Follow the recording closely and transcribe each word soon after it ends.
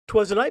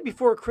'Twas the night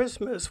before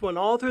Christmas when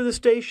all through the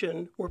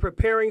station were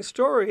preparing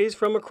stories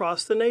from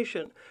across the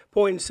nation.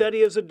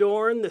 Poinsettias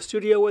adorn the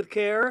studio with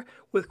care,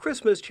 with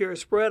Christmas cheer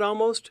spread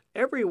almost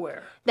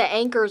everywhere. The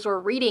anchors were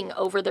reading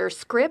over their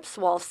scripts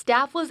while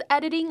staff was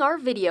editing our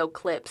video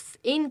clips.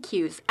 In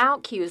cues,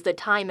 out cues, the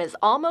time is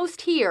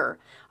almost here.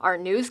 Our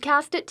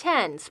newscast at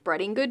 10,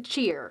 spreading good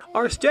cheer.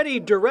 Our steady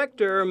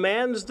director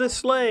mans the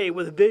sleigh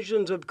with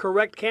visions of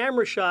correct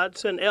camera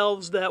shots and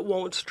elves that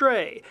won't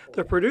stray.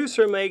 The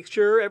producer makes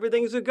sure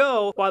everything's a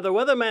go, while the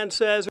weatherman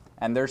says,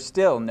 and there's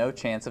still no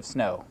chance of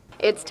snow.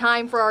 It's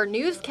time for our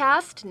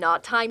newscast,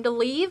 not time to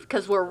leave,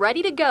 because we're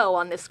ready to go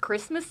on this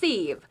Christmas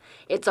Eve.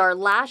 It's our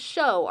last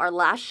show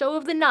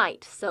of the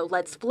night, so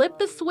let's flip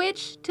the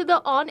switch to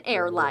the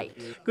on-air light.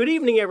 Good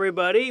evening,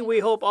 everybody. We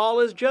hope all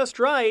is just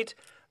right.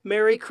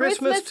 Merry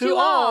Christmas to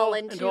all,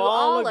 and to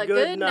all a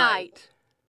good night.